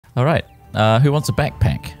All right. Who wants a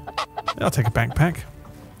backpack? I'll take a backpack.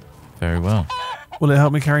 Very well. Will it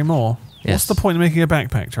help me carry more? Yes. What's the point of making a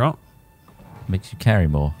backpack, Trot? Makes you carry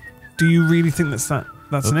more. Do you really think that's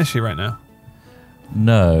an issue right now?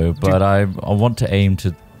 No, but I want to aim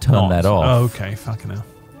to turn that off. Oh, okay, fucking hell.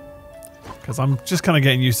 Because I'm just kind of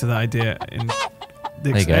getting used to that idea.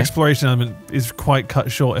 The exploration element is quite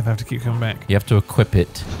cut short if I have to keep coming back. You have to equip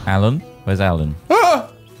it. Alan? Where's Alan?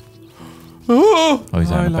 Ah! Oh!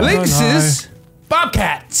 He's out. Lynxes!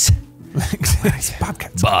 Bobcats!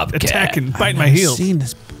 Bobcats. Bobcat. Attacking, biting my heels. Seen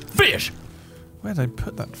this Fish! Where did I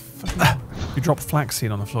put that? You dropped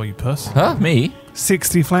flaxseed on the floor, you puss. Huh? Me?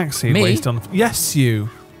 60 flaxseed Me? waste on the Yes, you.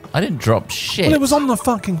 I didn't drop shit. Well, it was on the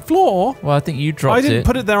fucking floor. Well, I think you dropped it. I didn't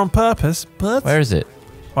put it there on purpose, but... Where is it?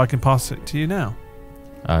 I can pass it to you now.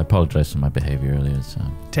 I apologize for my behavior earlier, so...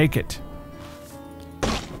 Take it.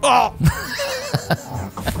 Oh!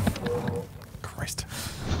 Christ.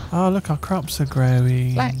 Oh, look, our crops are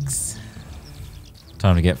growing. flax.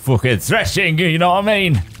 Time to get fucking threshing, you know what I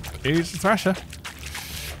mean? Use the thresher.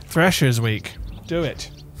 Thresher's weak. Do it.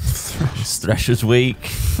 It's Thresher's week.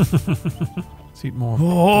 Let's eat more.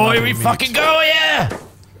 Oh, here we meat. fucking go, yeah!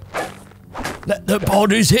 Let the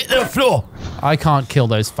bodies hit the floor. I can't kill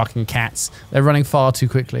those fucking cats. They're running far too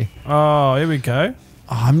quickly. Oh, here we go.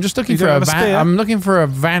 Oh, I'm just looking You for don't a have a spear? I'm looking for a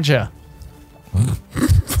badger.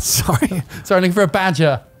 Sorry. Sorry, I'm looking for a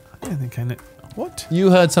badger. I don't think I know. What?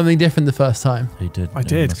 You heard something different the first time. He did. I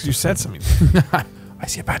did, because you said something. I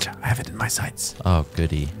see a badger. I have it in my sights. Oh,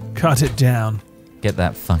 goody. Cut it down. Get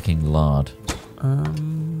that fucking lard.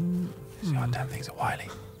 These goddamn things are wily.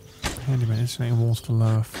 Handyman insulating walls to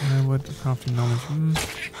lower firewood, crafting knowledge.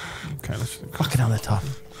 Okay, let's... Fucking hell, they're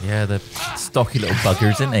tough. Yeah, they're stocky little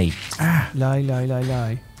buggers, isn't they? Lie.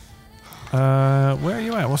 Where are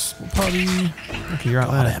you at? What part of the... Okay, you're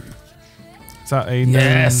out there. Is that a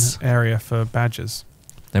known area for badgers?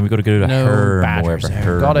 Then we got to go to No Herm, badgers wherever there.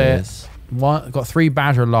 Herm Got it. is. Got 3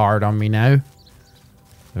 badger lard on me now.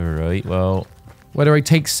 All right, well... Where do I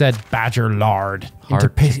take said badger lard? Into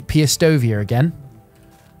Heart. Piastovia again?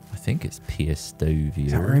 I think it's Piastovia.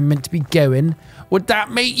 Is that where I'm meant to be going? Would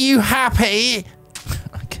that make you happy?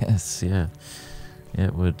 I guess, yeah. Yeah,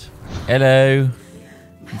 it would. Hello.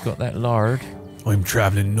 You got that lard? I'm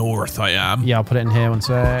travelling north, I am. Yeah, I'll put it in here 1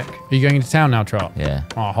 sec. Are you going into town now, Trot? Yeah.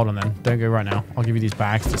 Oh, hold on then. Don't go right now. I'll give you these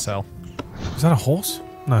bags to sell. Is that a horse?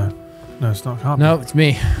 No. No, it's not. Can't No, it's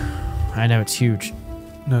me. I know, it's huge. be.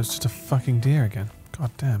 No, it's just a fucking deer again.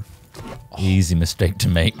 God damn. Easy mistake to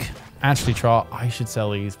make. Actually, Trot, I should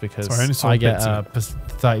sell these because Sorry, I only saw I a get bit,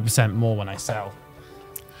 30% more when I sell.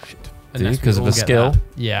 Shit. Do you? Unless we Because of all a get skill? that.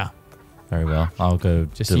 Yeah. Very well. I'll go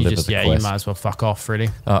deliver the you quest. might as well fuck off, really.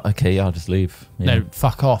 Okay, I'll just leave. Yeah. No,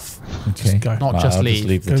 fuck off. Okay. go. Not Right, just I'll leave. Just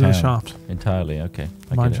leave Go the to the town shaft. entirely. Okay.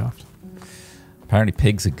 I Mine get it. shaft. Apparently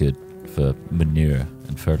pigs are good for manure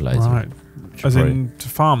and fertilizer. Right. As Probably in to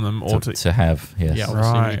farm them or to have, yes. Yeah,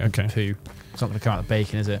 obviously Right, we need okay. Poo. It's not going to come out of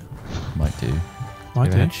bacon, is it? Might do. I You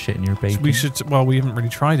ever do. had shit in your bacon? We should. Well, we haven't really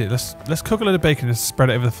tried it. Let's cook a load of bacon and spread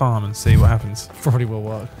it over the farm and see what happens. Probably will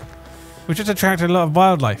work. We've just attracted a lot of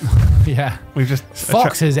wildlife. Yeah. We've just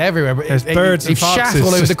Foxes everywhere, but There's birds and they've shat foxes all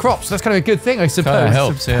over just- the crops. That's kind of a good thing, I suppose. Kinda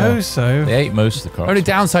helps, yeah. Suppose so. They ate most of the crops. Only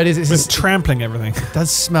downside is We're trampling everything. it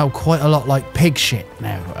does smell quite a lot like pig shit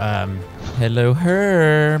now. Hello,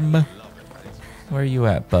 Herm. Where are you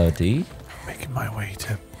at, buddy? Making my way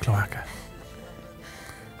to Cloaca.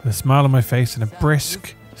 With a smile on my face and a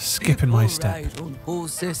brisk skip in my step.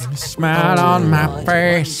 Smile on my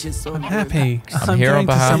face. I'm happy. I'm here on going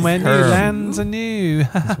to behalf somewhere of new. Herm. Lands anew.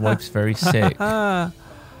 His wife's very sick.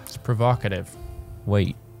 It's provocative.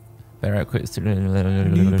 Wait. Better out quick.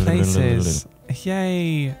 New places.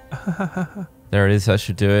 Yay. There it is. That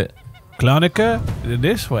should do it. Cloaca,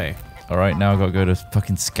 this way. All right, now I've got to go to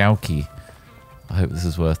fucking Skowkie. I hope this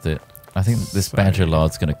is worth it. I think this badger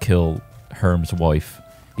lard's going to kill Herm's wife.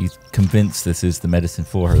 He's convinced this is the medicine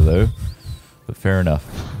for her, though. But fair enough.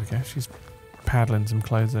 There we go. She's paddling some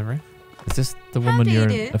clothes over here. Is this the woman you're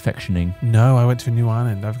affectioning? No, I went to a new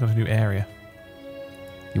island. I've got a new area.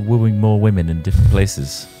 You're wooing more women in different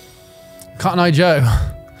places. Cotton Eye Joe.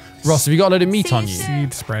 Ross, have you got a load of meat on you?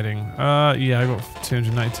 Seed spreading. Yeah, I got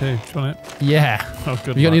 292. Do you want it? Yeah. Oh,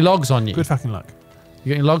 good You got luck. any logs on you? Good fucking luck. You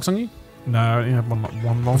got any logs on you? No, I only have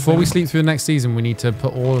one log. Before we sleep through the next season, we need to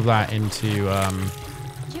put all of that into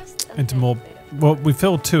into more. Well, we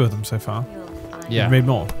filled 2 of them so far. yeah. We made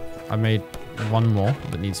more. I made 1 more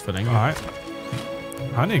that needs filling. All right.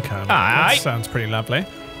 Honeycomb. Aye. That sounds pretty lovely.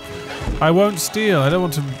 I won't steal. I don't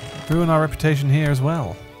want to ruin our reputation here as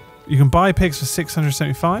well. You can buy pigs for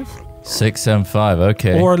 675. 675.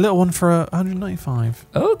 Okay. Or a little one for 195.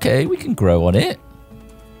 Okay, we can grow on it.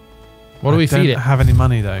 What do we feed it? I don't have any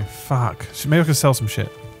money though. Fuck. Maybe I could sell some shit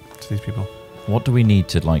to these people. What do we need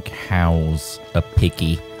to like house a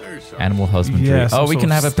piggy? Animal husbandry. Yeah, oh, we some can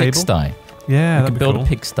sort have a of stable? pigsty. Yeah, We can that'd be build cool. a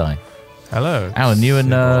pigsty. Hello. Alan, you in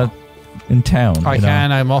town? I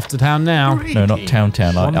can. I'm off to town now. No, not town.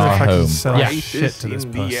 I Our wonder if I can home. sell Yeah. shit to this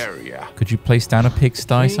puss. Could you place down a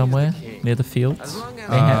pigsty somewhere near the fields?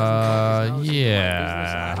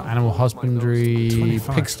 Yeah. Animal husbandry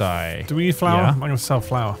 25. pigsty. Do we need flour? Yeah. I'm going to sell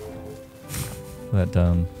flour.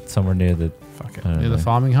 That somewhere near the Fuck it. Near the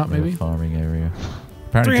farming hut, near the maybe? farming area.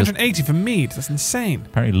 Apparently, just, 380 for meat. That's insane.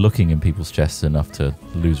 apparently looking in people's chests is enough to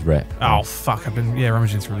lose rep. Oh, fuck. I've been,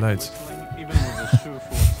 rummaging through loads.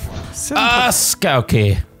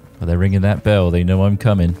 Skauki! Oh, they're ringing that bell. They know I'm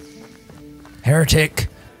coming. Heretic!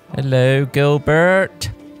 Hello, Gilbert.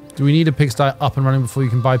 Do we need a pigsty up and running before you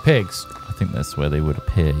can buy pigs? I think that's where they would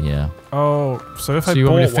appear, yeah. Oh, so if So I you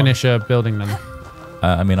bought want me to one- finish a building then?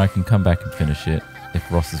 I mean, I can come back and finish it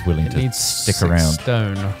if Ross is willing It to needs stick 6 around.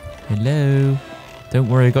 stone. Hello. Don't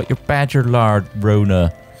worry, I got your badger lard,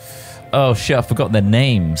 Rona. Oh shit, I've forgotten their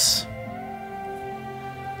names.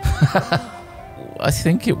 I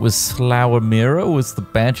think it was Slowamira was the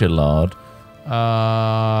badger lard.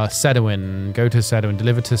 Sedowin. Go to Sedowin.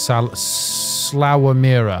 Deliver to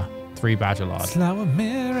Slowamira. 3 badger lard. Flower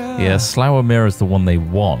mirror. Yeah, Slowamira is the one they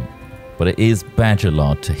want, but it is badger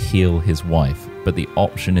lard to heal his wife. But the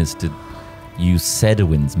option is to use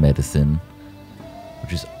Sedowin's medicine,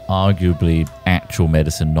 which is arguably actual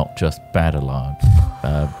medicine, not just badger lard.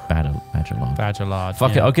 Badger lard. Badger lard.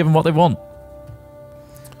 Fuck it, yeah. I'll give them what they want.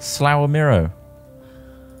 Slowamiro.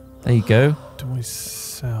 There you go. Do we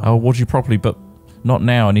sell? Oh, water you properly, but not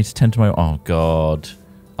now. I need to tend to my... Oh, God.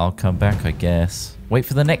 I'll come back, I guess. Wait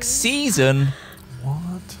for the next season.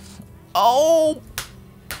 What? Oh!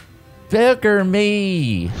 Bugger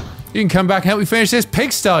me. You can come back and help me finish this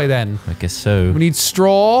pigsty then. I guess so. We need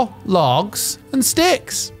straw, logs, and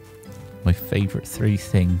sticks. My favourite 3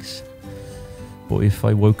 things. But if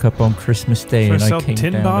I woke up on Christmas Day Should I and I sell came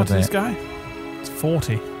tin down bar to to this that... guy? It's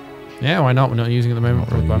 40. Yeah, why not? We're not using it at the moment.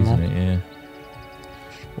 Not really We'll buy more. using it, yeah.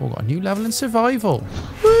 Oh, got a new level in survival.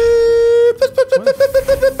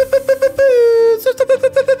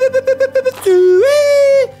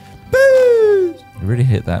 It really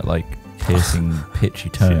hit that, like, piercing, pitchy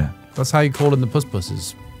tone. Yeah. That's how you call in the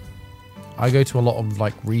puss-pusses. I go to a lot of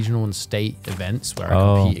like regional and state events where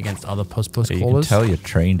I compete against other puss-puss You can callers. tell you're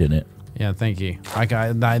trained in it. Yeah, thank you.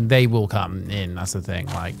 They will come in. That's the thing.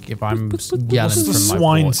 Like if I'm yelling What's the from my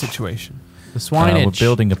swine porch. situation? The swine We're itch.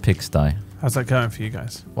 building a pigsty. How's that going for you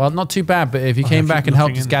guys? Well, not too bad. But if you I came keep back and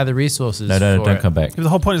helped looking us in. gather resources, No, for don't it. come back. The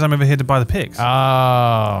whole point is I'm over here to buy the pigs.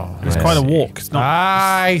 Oh, It's yeah. quite a walk. It's not.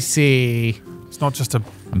 I see. It's not just a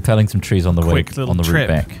I'm felling some trees on the way, quick little on the trip.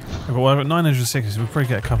 route back. I've got 960, so we'll probably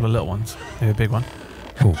get a couple of little ones. Maybe a big one.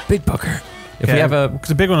 Oh, big bugger. If we have a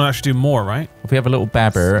because a big one will actually do more, right? little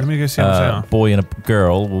babber, Let me go see how much they are. boy and a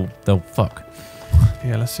girl, they'll fuck.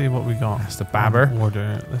 Yeah, let's see what we got. That's the babber.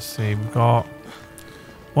 Order. Let's see. We've got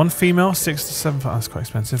one female, 6 to 7. That's quite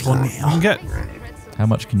expensive. One. You can get How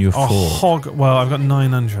much can you a afford? hog. Well, I've got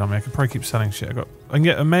 900 on me. I can probably keep selling shit. I can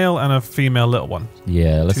get a male and a female little one.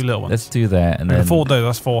 Yeah, let's 2 little ones. let's do that, and I can then afford those.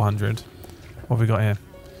 That's 400. What have we got here?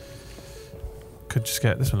 Could just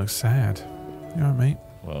get this one. Looks sad. You alright, mate?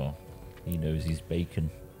 well, he knows he's bacon.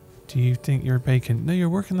 Do you think you're bacon? No, you're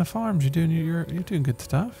working the farms. You're doing good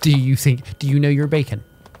stuff. Do you know your bacon?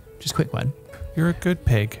 Just a quick one. You're a good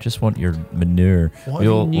pig. Just want your manure. What if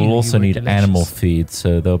you We'll knew also you were need delicious? animal feed,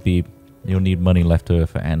 so you'll need money left over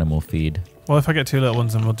for animal feed, Well, if I get 2 little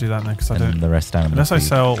ones, then we'll do that then. Because I and don't. the rest animal Unless I feed.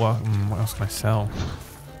 sell. Well, what else can I sell?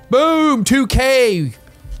 Boom! 2K.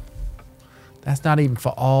 That's not even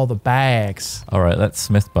for all the bags. All right, let's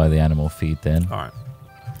Smith buy the animal feed then, All right.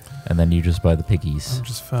 and then you just buy the piggies. I'm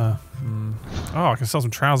just for. Oh, I can sell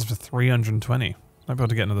some trousers for 320. Might be able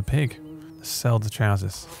to get another pig. Sell the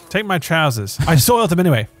trousers. Take my trousers. I soiled them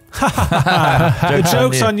anyway. The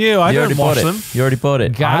joke's on you. I don't wash them. You already bought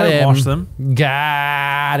it. Got I don't him. wash them.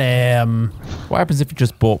 Got him. What happens if you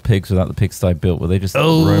just bought pigs without the pigsty built? Will they just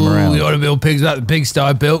roam around? we ought to build pigs like the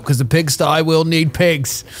pigsty built because the pigsty will need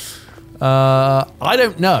pigs. I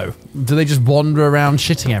don't know. Do they just wander around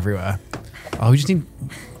shitting everywhere? Oh, we just need...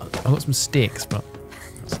 I've got some sticks, but...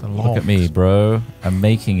 That's the Look at me, bro. I'm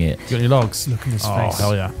making it. You got any logs? Look in his Oh, face.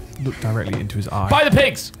 hell yeah. Look directly into his eye. Buy the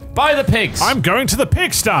pigs! Buy the pigs! I'm going to the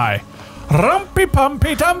pigsty. Rumpy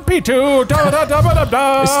pumpy dumpy too. Da da da da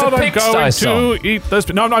da. It's the I'm pigsty going song. to eat those.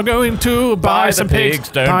 No, I'm going to buy the some pigs, pigs.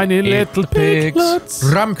 don't Tiny eat little the pigs. piglets.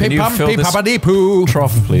 Rumpy Can you fill pumpy this- papadee poo.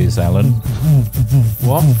 Trough, please, Alan.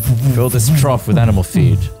 What? Fill this trough with animal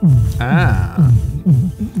feed. Ah.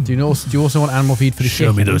 Do you also want animal feed for the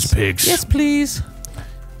Show me those chickens? pigs. Yes, please.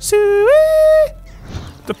 Suey.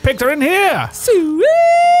 The pigs are in here. Suey.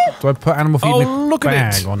 Do I put animal feed in Oh, the look at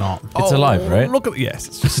bag it. or not? It's alive, right? Look at yes,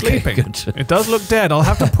 it's just Okay, sleeping. good. It does look dead. I'll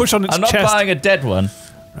have to push on its I'm not chest. buying a dead one.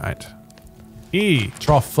 Right. E.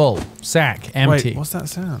 Trough full. Sack empty. Wait, what's that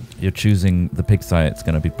sound? You're choosing the pigsty it's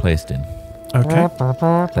going to be placed in. Okay.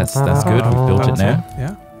 That's good. We've built it now.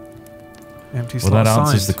 Yeah. Empty Well, slot that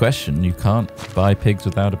answers signs. the question. You can't buy pigs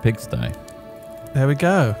without a pigsty. There we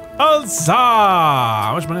go. Huzzah!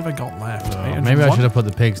 How much money have I got left? Maybe I should have put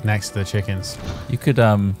the pigs next to the chickens. You could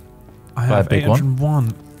I buy a have big one.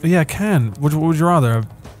 801. Yeah, I can. What would you rather? A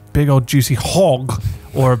big old juicy hog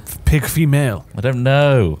or a pig female? I don't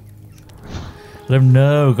know.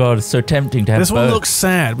 God, it's so tempting to have This both. one looks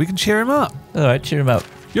sad. We can cheer him up. All right, cheer him up.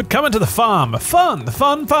 You're coming to the farm. The fun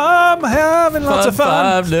farm. Having lots of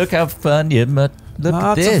fun. Look how fun you must. Look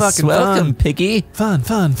Lots of at this. fucking Welcome, fun. piggy. Fun.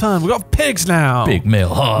 We got pigs now. Big male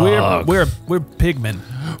hog. We're pigmen.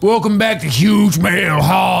 Welcome back to Huge Male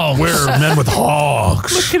Hog. We're men with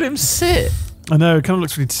hogs. Look at him sit. I know. It kind of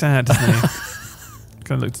looks really sad, doesn't he?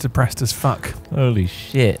 Kind of looks depressed as fuck. Holy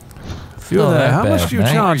shit. You're Not there. that How much bad, do you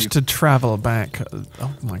mate. charge to travel back?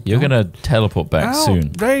 Oh my god. You're going to teleport back soon.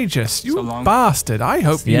 Outrageous. You bastard. I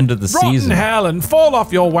hope the you end of the rot in season. hell and fall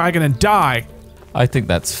off your wagon and die. I think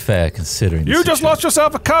that's fair considering the You just situation. lost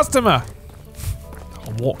yourself a customer.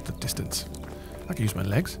 I'll walk the distance. I can use my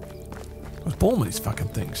legs. I was born with these fucking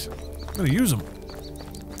things. I'm gonna use them.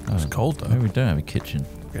 It's cold though. Maybe we don't have a kitchen.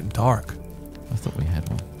 Getting dark. I thought we had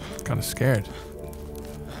one. Kind of scared.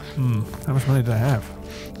 How much money did I have?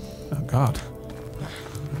 Oh god.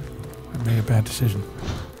 I made a bad decision.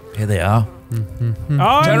 Here they are. Turn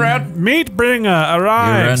around. Meat bringer You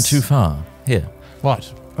arrives. ran too far. Here.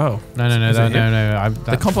 What? Oh. No. Is it here?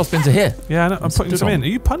 The compost bins are here. Yeah, I know, I'm putting stood some on. in. Are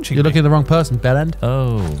you punching You're me? looking at the wrong person, bellend.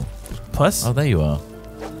 Oh. Plus? Oh, there you are.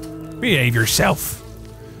 Behave yourself.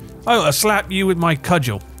 I'll slap you with my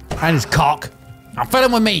cudgel. And his cock. I'm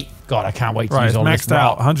filling with meat. God, I can't wait to Right, use it's all this maxed out.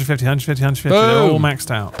 rot. 150, 150, 150. They're all Boom.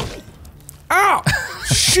 maxed out. Ow!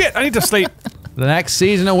 Shit, I need to sleep. The next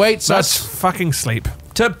season awaits Let's us. fucking sleep.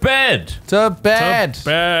 To bed. To bed. To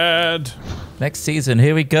bed. Next season,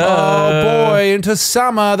 here we go. Oh boy, into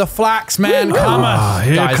summer, the flax man cometh.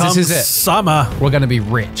 Here Guys, comes this is it. summer. We're gonna be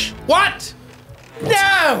rich. What?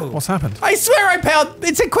 No! What's happened? I swear I paid.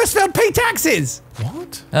 It said Questfield pay taxes.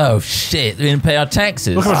 What? Oh, shit. We didn't pay our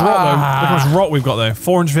taxes. Look how much rot though. Look how much rot we've got though.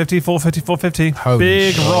 450, 450, 450. Holy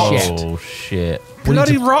Big shit. rot. Oh, shit. We need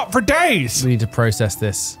Bloody to- rot for days. We need to process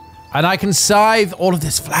this. And I can scythe all of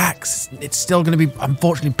this flax. It's still going to be,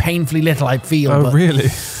 unfortunately, painfully little, I feel. Oh, but really?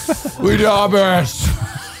 we do our best.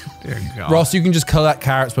 Dear God. Ross, you can just collect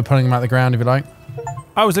carrots by putting them out the ground if you like.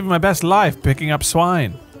 I was living my best life picking up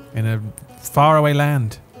swine in a faraway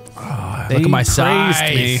land. Look at my praised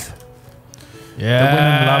scythe. me. Yeah. The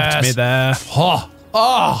women loved me there.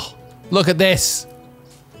 Oh, look at this.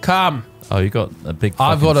 Come. Oh, you got a big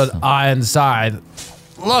I've fucking got an iron scythe.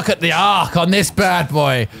 Look at the arc on this bad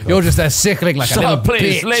boy. You're just there sickling like a little Stop,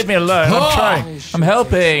 please. bitch. Leave me alone. Oh. I'm trying. I'm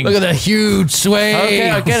helping. Look at the huge swing. Okay,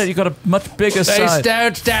 I get it. You got a much bigger They side.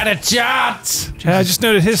 don't stand a chance. Yeah, I just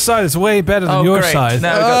noted his side is way better than Oh, your great. side.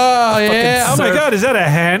 Now we got Oh, yeah. Oh my god, is that a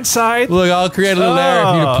hand side? Look, I'll create a little area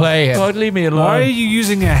for you to play it. God, leave me alone. Why are you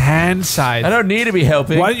using a hand side? I don't need to be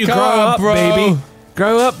helping. Why don't you Come grow on, up, bro. baby?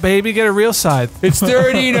 Grow up, baby. Get a real side. It's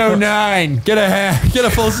 1309. Get a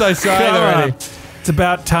full-size side Come already. on. It's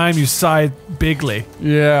about time you side bigly.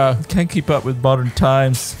 Yeah. Can't keep up with modern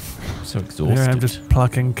times. I'm so exhausted. Here I'm just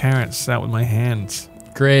plucking carrots out with my hands.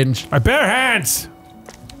 Cringe. My bare hands!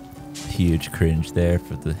 Huge cringe there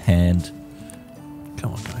for the hand.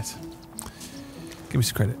 Come on, guys. Give me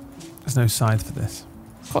some credit. There's no scythe for this.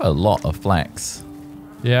 Quite a lot of flax.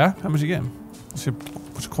 Yeah. How much you get? What's your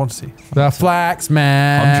quantity? The flax 100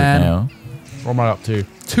 man. now. What am I up to?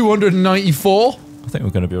 294. I think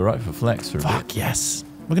we're going to be alright for flax for a bit. Fuck yes.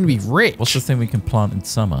 We're gonna be rich. What's the thing we can plant in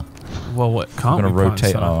summer? Well, what can't We're we gonna plant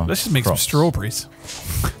rotate some? our Let's just make crops. some strawberries.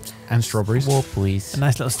 And strawberries. please. A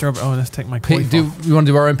nice little strawberry. Oh, let's take my koi Do you want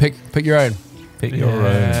to do our own pick your own? Pick your own.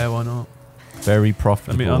 Yeah, why not? Very Let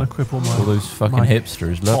profitable. me unequip all my All those fucking my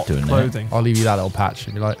hipsters love hot doing that. clothing. I'll leave you that little patch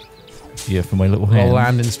if you like. Yeah, for my little A little hand.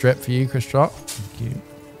 landing strip for you, Chris Trott. Thank you.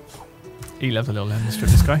 He loves a little lemon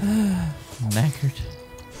strip, this guy. Knackered.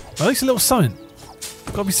 At least a little something.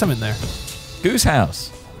 Gotta be something there. Goose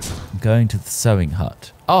house. going to the sewing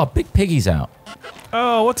hut. Oh, Big Piggy's out.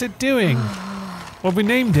 Oh, what's it doing? Well, we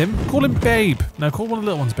named him. Call him Babe. No, call one of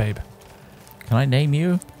the little ones Babe. Can I name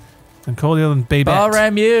you? And call the other one Babette.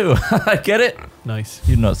 RMU. Get it? Nice.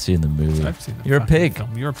 You've not seen the movie. I've seen the You're a fucking pig.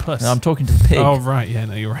 film. You're a puss. No, I'm talking to the pig. Oh, right. Yeah,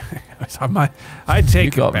 no, you're right. I take You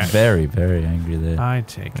it got back. very, very angry there. I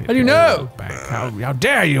take it. How do you know? Back. How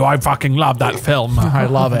dare you? I fucking love that film. I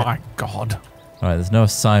love it. Oh, my God. All right, there's no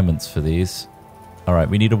assignments for these. All right,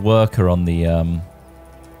 we need a worker on the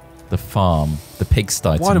farm, the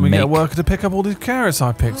pigsty. Why don't we get a worker to pick up all these carrots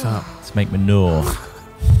I picked up? To make manure.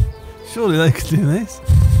 Surely they could do this.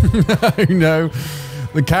 No.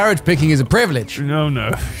 The carrot picking is a privilege.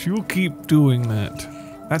 No. You keep doing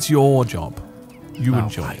that. That's your job. You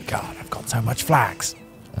enjoy my it. God, I've got so much flax.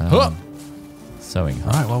 Sewing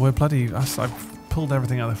hut. Alright, well, we're bloody... I've pulled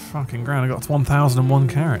everything out of the fucking ground. I got 1,001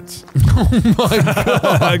 carrots. Oh my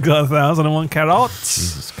God. I got 1,001 carrots.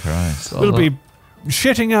 Jesus Christ. We'll be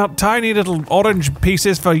shitting out tiny little orange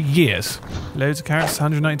pieces for years. Loads of carrots,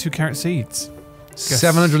 192 carrot seeds.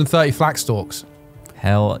 730 flax stalks.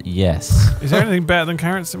 Hell yes. Is there anything better than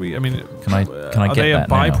carrots? Can I Can I are get they a that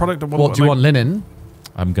now? byproduct of What do you want, linen?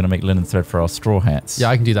 I'm going to make linen thread for our straw hats. Yeah,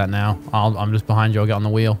 I can do that now. I'm just behind you. I'll get on the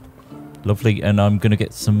wheel. Lovely. And I'm going to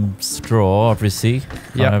get some straw, obviously.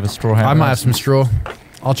 Yeah. I have a straw hat. I might have some straw.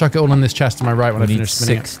 I'll chuck it all in this chest to my right when We I need finish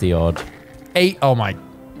spinning it. 60 odd. 8. Oh my.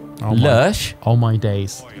 Lush. Oh my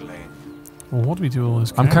days. Well, what do we do with all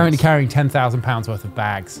this I'm currently carrying £10,000 worth of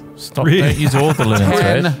bags. Stop. Really? Don't use all the linen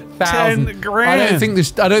thread. 10,000. 10 grand.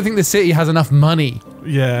 I don't think the city has enough money.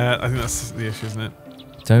 Yeah, I think that's the issue, isn't it?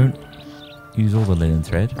 Don't use all the linen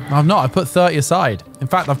thread. I've not. I put 30 aside. In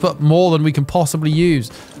fact, I've put more than we can possibly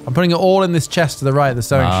use. I'm putting it all in this chest to the right of the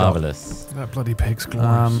sewing shop. Marvellous. That bloody pig's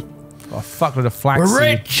glorious. Got a fuckload of flax. We're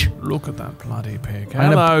rich. Look at that bloody pig.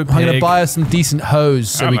 I'm Hello, gonna pig. buy us some decent hose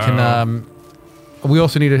so we can. We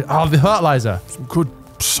also need the fertilizer. Some good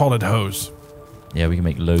solid hose. Yeah, we can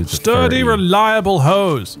make loads of Sturdy, 30. reliable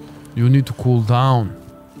hose. You need to cool down.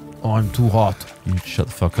 Oh, I'm too hot. You shut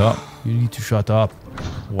the fuck up. You need to shut up.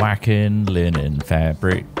 Whacking linen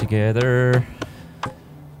fabric together.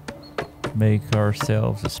 Make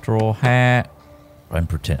ourselves a straw hat. I'm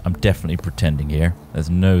definitely pretending here. There's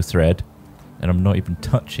no thread, and I'm not even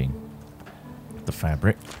touching the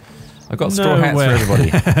fabric. I've got straw hats for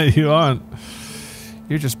everybody. You aren't.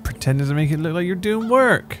 You're just pretending to make it look like you're doing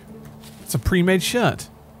work. It's a pre-made shirt.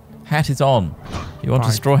 Hat is on. You want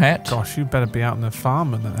a straw hat? Gosh, you better be out in the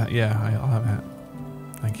farm and that. Yeah, I'll have a hat.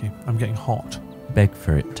 Thank you. I'm getting hot. Beg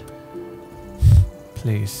for it.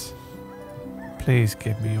 Please. Please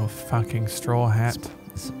give me your fucking straw hat.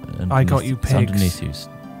 Underneath- I got you it's pigs. underneath you.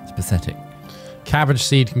 It's pathetic. Cabbage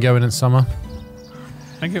seed can go in summer.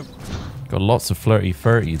 Thank you. Got lots of flirty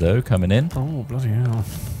though coming in. Oh, bloody hell.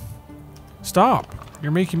 Stop.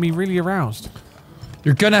 You're making me really aroused.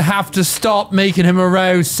 You're gonna have to stop making him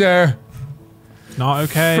aroused, sir. Not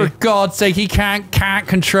okay. For God's sake, he can't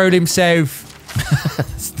control himself.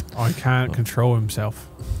 I can't control himself.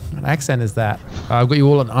 What accent is that? I've got you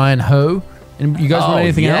all an iron hoe. And you guys want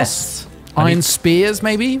anything else? Iron spears,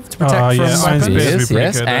 maybe, to protect from yeah, iron weapons? spears. would be pretty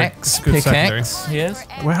Yes, good, axe, good secondary. pickaxe. Yes.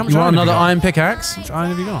 Wait, how much You iron want have another you got? iron pickaxe? How much iron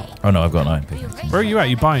have you got? Oh no, I've got an iron pickaxe. Where are you at?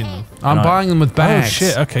 You buying them? I'm No. buying them with bags. Oh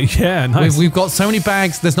shit, okay, yeah, nice. We've got so many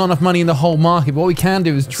bags, there's not enough money in the whole market. What we can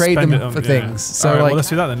do is trade Spend them it on- for yeah. things. So Alright, like, well, let's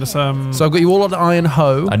do that then. Let's, so I've got you all on the iron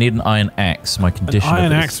hoe. I need an iron axe. My an condition. iron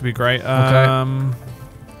of axe would be great.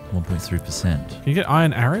 1.3%. Can you get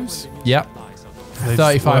iron arrows? Yep. They just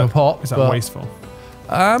 35 a work. pop. Is that but, wasteful?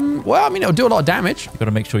 well, I mean, it'll do a lot of damage. You've got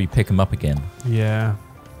to make sure you pick them up again. Yeah.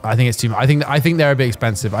 I think it's too much. I think they're a bit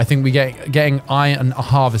expensive. I think getting iron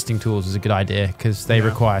harvesting tools is a good idea because they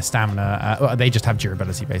require stamina. Well, they just have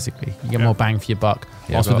durability basically. You get more bang for your buck.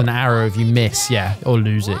 Yeah, Whilst I've with got- an arrow, if you miss, or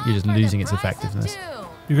lose it, you're just losing its effectiveness.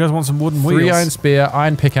 You guys want some wooden wheels? 3 iron spear,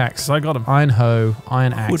 iron pickaxe, Because I got them. iron hoe,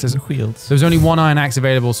 iron axe. wheels. There's only one iron axe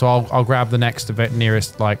available, so I'll grab the next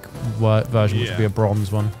nearest version, which Yeah. will be a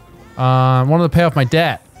bronze one. Wanted to pay off my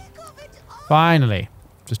debt. Finally.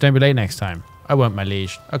 Just don't be late next time. I won't, my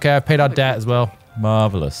liege. Okay, I've paid our debt as well.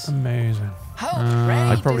 Marvelous. Amazing.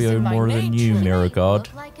 I probably owe more than you, Mirror God.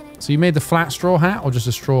 So you made the flat straw hat or just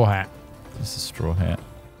a straw hat? This is a straw hat.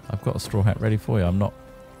 I've got a straw hat ready for you. I'm not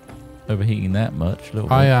overheating that much. A little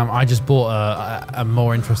bit. I just bought a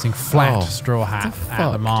more interesting flat Oh, straw hat the at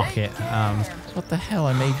the fuck? market. What the hell?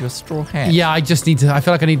 I made you a straw hat. Yeah, I just need to. I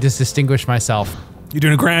feel like I need to distinguish myself. You're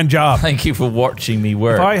doing a grand job. Thank you for watching me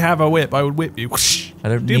work. If I have a whip, I would whip you. Whoosh. I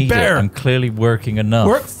don't Do need better. it. I'm clearly working enough.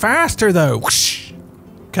 Work faster though. Whoosh.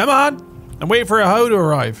 Come on. I'm waiting for a hoe to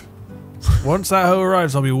arrive. Once that hoe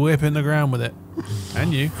arrives, I'll be whipping the ground with it.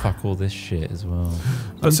 And you. Fuck all this shit as well.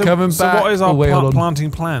 I'm coming so back. what is our Oh, wait, hold on. planting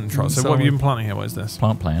plan, Trot? So what have you been planting here? What is this?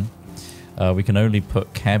 Plant plan. We can only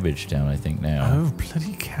put cabbage down, I think, now. Oh,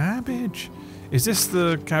 bloody cabbage. Is this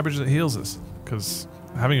the cabbage that heals us? Because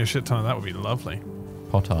having a shit ton of that would be lovely.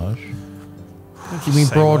 Potage. You mean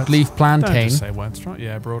broadleaf plantain? Don't just say words, Trot.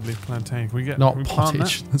 Yeah, broadleaf plantain. Can we get Not can we plant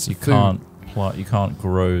pottage. that? That's You food. you can't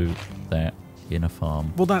grow that in a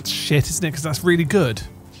farm. Well, that's shit, isn't it? Because that's really good.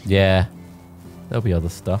 Yeah. There'll be other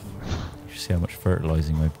stuff. You should see how much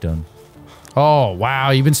fertilizing I've done. Oh wow,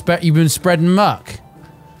 you've been spreading muck.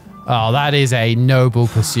 Oh, that is a noble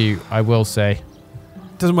pursuit, I will say.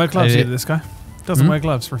 Doesn't wear gloves either, this guy. Doesn't wear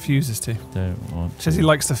gloves, refuses to. Don't want to. Says he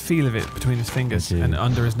likes the feel of it between his fingers I do. and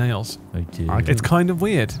under his nails. I do. It's kind of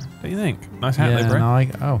weird, don't you think? Nice hat Yeah, though, bro.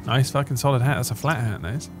 no, Nice fucking solid hat. That's a flat hat,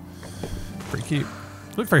 that is. Pretty cute.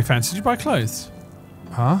 Look very fancy. Did you buy clothes?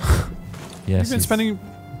 Huh? Yes, You've been spending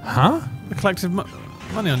Huh? the collective money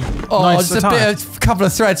on Oh, nice just attire. a couple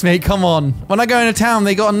of threads, mate. Come on. When I go into town,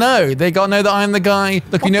 they gotta know. They gotta know that I'm the guy.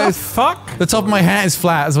 Look, What you know, the fuck? the top of my hat is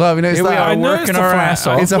flat as well. We noticed Here we that. are I noticed working the our flat. ass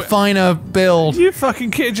off. It's a finer build. You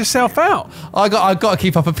fucking kitted yourself out. I got to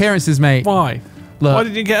keep up appearances, mate. Why? Look, Why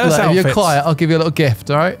did you get us look, if you're outfits? quiet, I'll give you a little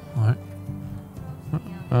gift. All right.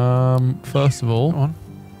 Alright, First of all, come on.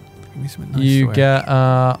 Give me something nice to you wear. get.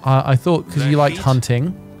 I thought because you liked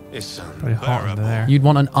hunting, Very hot under there. you'd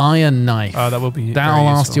want an iron knife. Oh, that will be That'll very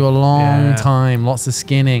last you useful. a long Yeah. time. Lots of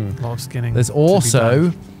skinning. A lot of skinning. There's to be also, done.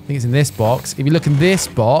 I think it's in this box. If you look in this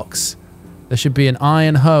box, there should be an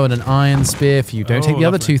iron hoe and an iron spear for you. Don't Oh, take the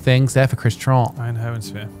other lovely. two things. They're for Chris Trott. Iron Hoe and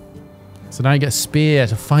Sphere. So now you get a spear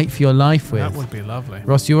to fight for your life with. That would be lovely.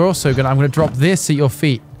 Ross, you're also gonna. I'm gonna drop this at your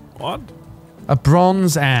feet. What? A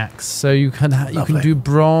bronze axe, so you can Lovely. do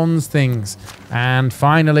bronze things. And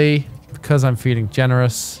finally, because I'm feeling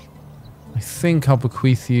generous, I think I'll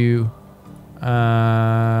bequeath you.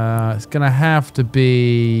 It's gonna have to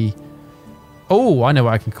be. Oh, I know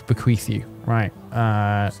what I can bequeath you. Right.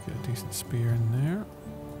 Let's get a decent spear in there.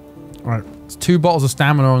 Right. It's 2 bottles of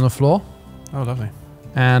stamina on the floor Oh, lovely.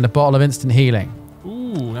 and a bottle of instant healing.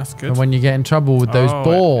 Ooh, that's good. And when you get in trouble with those Oh,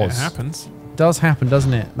 boars, It happens. does happen,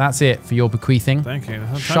 doesn't it? That's it for your bequeathing. Thank you.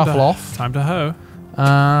 Time Shuffle to, off. Time to hoe.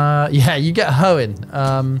 Yeah, you get hoeing.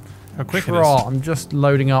 How quick it Trot, is. I'm just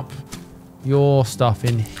loading up your stuff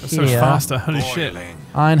in That's so much here. faster. Holy shit.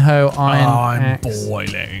 Iron hoe, iron I'm axe.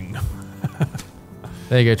 boiling.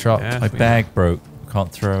 There you go, Trot. Yeah, My sweet. bag broke.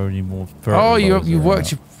 Can't throw any more. Oh, you fertilizer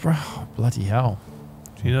worked out. your. Oh, bloody hell.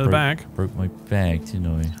 Do you know the bag? Broke my bag, didn't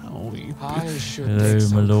I? Oh, you Hello,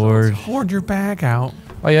 my lord. poured your bag out.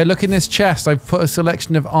 Oh yeah, look in this chest. I've put a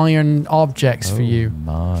selection of iron objects for you.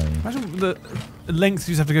 My. Imagine the lengths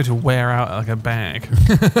you have to go to wear out like a bag.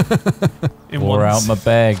 In Wore out my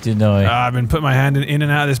bag, didn't I? I've been putting my hand in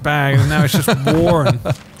and out of this bag, and now it's just worn.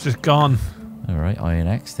 It's just gone. All right, iron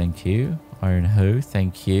axe, thank you. Iron hoe,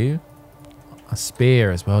 thank you. A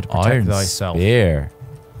spear as well to protect Iron thyself. spear.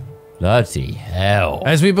 Bloody hell.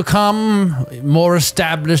 As we become more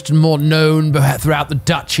established and more known throughout the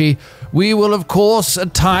duchy, we will, of course,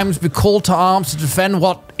 at times be called to arms to defend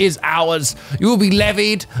what is ours. You will be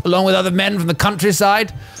levied, along with other men from the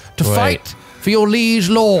countryside, to Wait. fight for your liege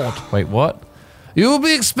lord. Wait, what? You will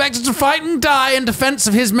be expected to fight and die in defense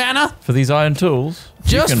of his manor. For these iron tools?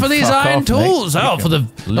 Just You can for these fuck iron off, mate. tools. You Oh, can for the not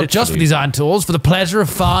just for literally- these iron tools, for the pleasure of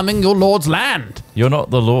farming your lord's land. You're not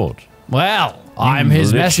the lord. Well, I'm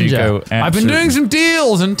his literally messenger. go I've been absolutely- doing some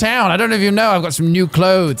deals in town. I don't know if you know, I've got some new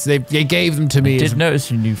clothes. They gave them to me. Did notice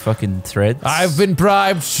your new fucking threads. I've been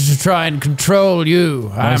bribed to try and control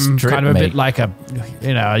you. Nice I'm trip, kind of a bit mate. like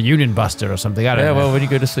a union buster or something. I don't Yeah, know. well, when you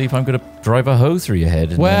go to sleep, I'm going to drive a hoe through your head.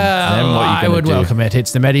 And then Well, what are you I gonna would do? welcome it.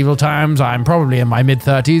 It's the medieval times. I'm probably in my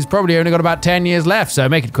mid-30s. Probably only got about 10 years left, so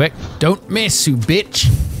make it quick. Don't miss, you bitch.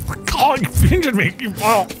 God, you injured me.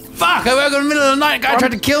 Fuck, I woke up in the middle of the night. A guy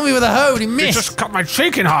tried to kill me with a hoe and he You missed. just cut my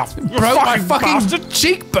cheek in half. You Broke my fucking bastard.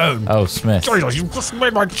 cheekbone. Oh, Smith. Jesus, you just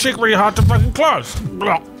made my cheek really hard to fucking close.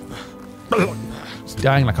 It's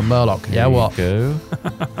dying like a murloc. Yeah, what? There you go.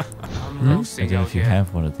 I don't know if you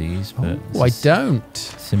have one of these, but Oh, I it's a don't.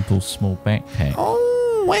 simple small backpack.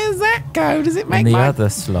 Oh, where's that go? Does it In make the my... other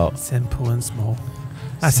slot. Simple and small.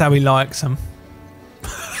 That's how he likes them.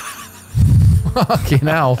 Fucking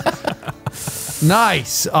hell.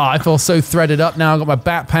 Nice. Oh, I feel so threaded up now. I got my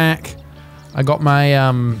backpack. I got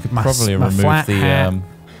my my, Probably my remove flat the hat.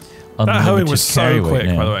 That hoeing unlimited was carry so weight quick,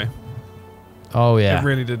 now. by the way. Oh yeah, It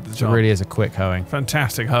really did the it job. really is a quick hoeing.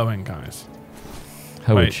 Fantastic hoeing, guys. Wait,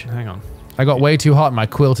 Hoage. hang on. I got way too hot in my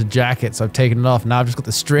quilted jacket, so I've taken it off. Now I've just got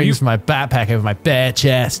the strings You- for my backpack over my bare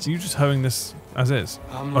chest. Are you just hoeing this as is?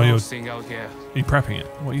 I'm Oh, you're roasting out here. prepping it.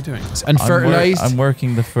 What are you doing? It's unfertilized. I'm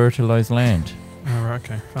working the fertilized land. Oh, right,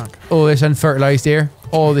 okay. Fuck. Oh, it's unfertilized here.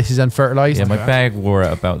 Oh, this is unfertilized. Yeah, my bag wore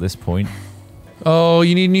out about this point. Oh,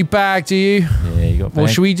 you need a new bag, do you? Yeah, you got. Well,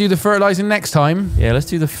 should we do the fertilizing next time? Yeah, let's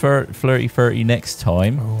do the flirty next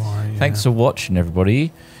time. Oh, yeah. Thanks for watching,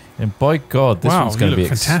 everybody. And by God, this one's going to be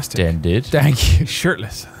extended. Thank you.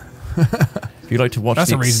 Shirtless. If you'd like to watch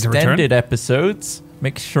the extended episodes,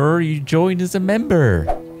 make sure you join as a member.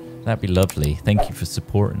 That'd be lovely. Thank you for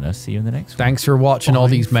supporting us. See you in the next one. Thanks for watching all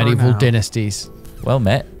these medieval dynasties. Well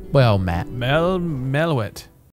met. Well met. Melwet.